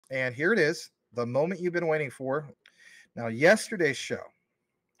And here it is, the moment you've been waiting for. Now, yesterday's show,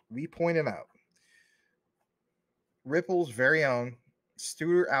 we pointed out Ripple's very own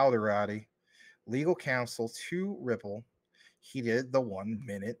Stuart Alderati, legal counsel to Ripple. He did the 1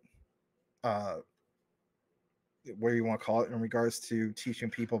 minute, what do you want to call it, in regards to teaching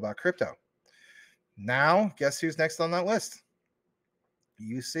people about crypto. Now, guess who's next on that list?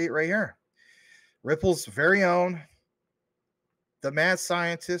 You see it right here. Ripple's very own, the mad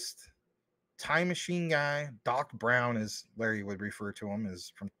scientist, time machine guy, Doc Brown, as Larry would refer to him,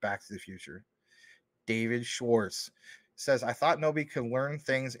 is from Back to the Future. David Schwartz says, I thought nobody could learn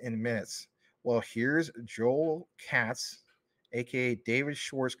things in minutes. Well, here's Joel Katz, aka David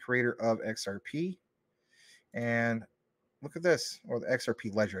Schwartz, creator of XRP. And look at this, or the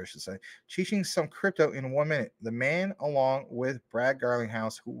XRP ledger, I should say, teaching some crypto in 1 minute. The man, along with Brad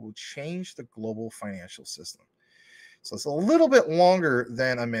Garlinghouse, who will change the global financial system. So it's a little bit longer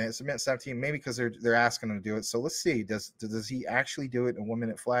than a minute. It's a minute 17, maybe because they're asking him to do it. So let's see, does he actually do it in 1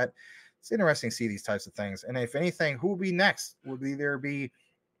 minute flat? It's interesting to see these types of things. And if anything, who will be next? Would either be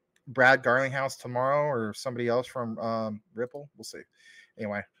Brad Garlinghouse tomorrow or somebody else from Ripple? We'll see.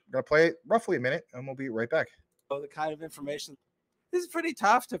 Anyway, I'm going to play it roughly a minute, and we'll be right back. The kind of information, this is pretty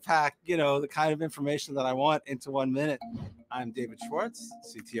tough to pack, the kind of information that I want into 1 minute. I'm David Schwartz,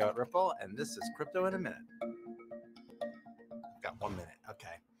 CTO at Ripple, and this is Crypto in a Minute. Got 1 minute.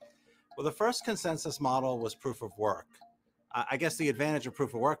 Okay. Well, the first consensus model was proof of work. I guess the advantage of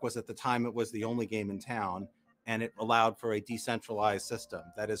proof of work was at the time it was the only game in town, and it allowed for a decentralized system.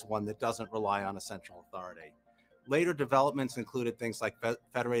 That is one that doesn't rely on a central authority. Later developments included things like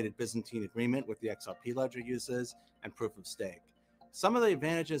federated Byzantine agreement, with the XRP ledger uses, and proof of stake. Some of the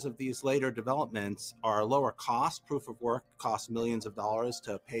advantages of these later developments are lower cost. Proof of work costs millions of dollars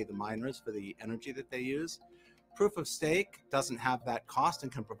to pay the miners for the energy that they use. Proof of stake doesn't have that cost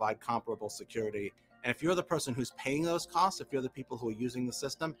and can provide comparable security. And if you're the person who's paying those costs, if you're the people who are using the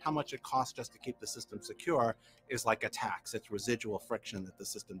system, how much it costs just to keep the system secure is like a tax. It's residual friction that the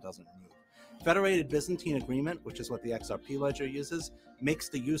system doesn't remove. Federated Byzantine agreement, which is what the XRP ledger uses, makes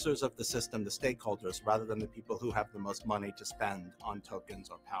the users of the system the stakeholders rather than the people who have the most money to spend on tokens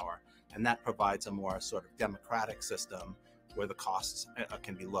or power. And that provides a more sort of democratic system where the costs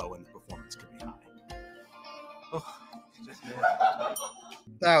can be low and the performance can be high.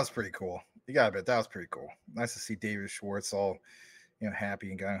 That was pretty cool. You got to admit, that was pretty cool. Nice to see David Schwartz all,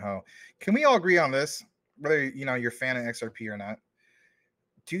 happy and gung-ho. Can we all agree on this? Whether, you're a fan of XRP or not,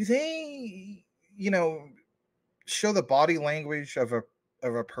 do they, show the body language of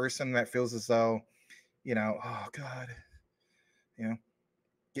a person that feels as though, oh God,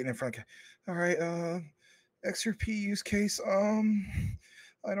 getting in front of, all right, XRP use case,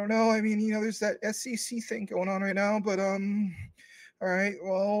 I don't know. I mean, there's that SEC thing going on right now, but all right,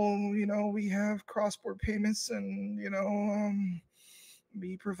 well, we have cross-border payments, and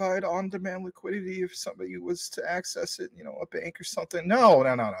we provide on-demand liquidity if somebody was to access it, a bank or something. No.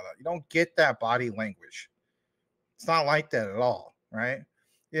 You don't get that body language. It's not like that at all, right?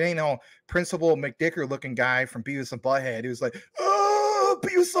 It ain't no Principal McDicker-looking guy from Beavis and Butthead who's like,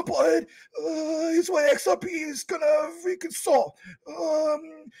 Beavis and Butthead, here's what XRP is gonna freaking solve.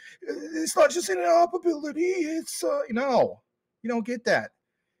 It's not just interoperability. It's no. You don't get that.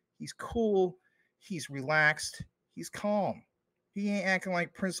 He's cool. He's relaxed. He's calm. He ain't acting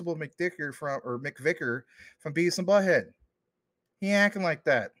like Principal McDicker or McVicker from Beavis and Butthead. He ain't acting like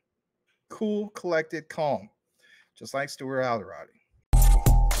that. Cool, collected, calm. Just like Stuart Alderati.